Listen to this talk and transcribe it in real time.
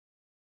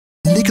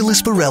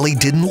Nicholas Borelli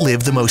didn't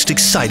live the most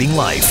exciting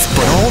life,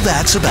 but all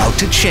that's about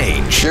to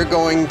change. You're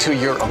going to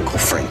your Uncle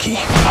Frankie.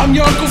 I'm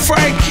your Uncle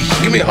Frankie.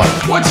 Give me a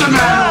hug. What's the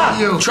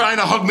matter with you? Trying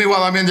to hug me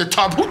while I'm in the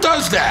tub? Who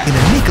does that? In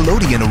a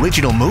Nickelodeon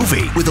original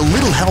movie with a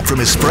little help from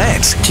his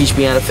friends. Teach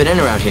me how to fit in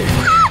around here.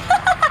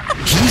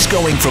 He's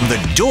going from the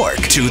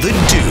dork to the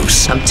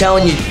deuce. I'm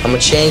telling you, I'm a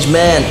changed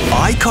man.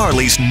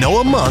 iCarly's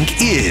Noah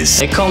Munck is...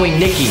 They call me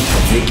Nicky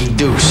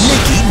Deuce.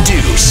 Nicky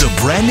Deuce.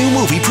 The brand new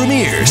movie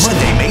premieres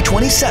Monday, May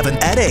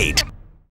 27th at 8.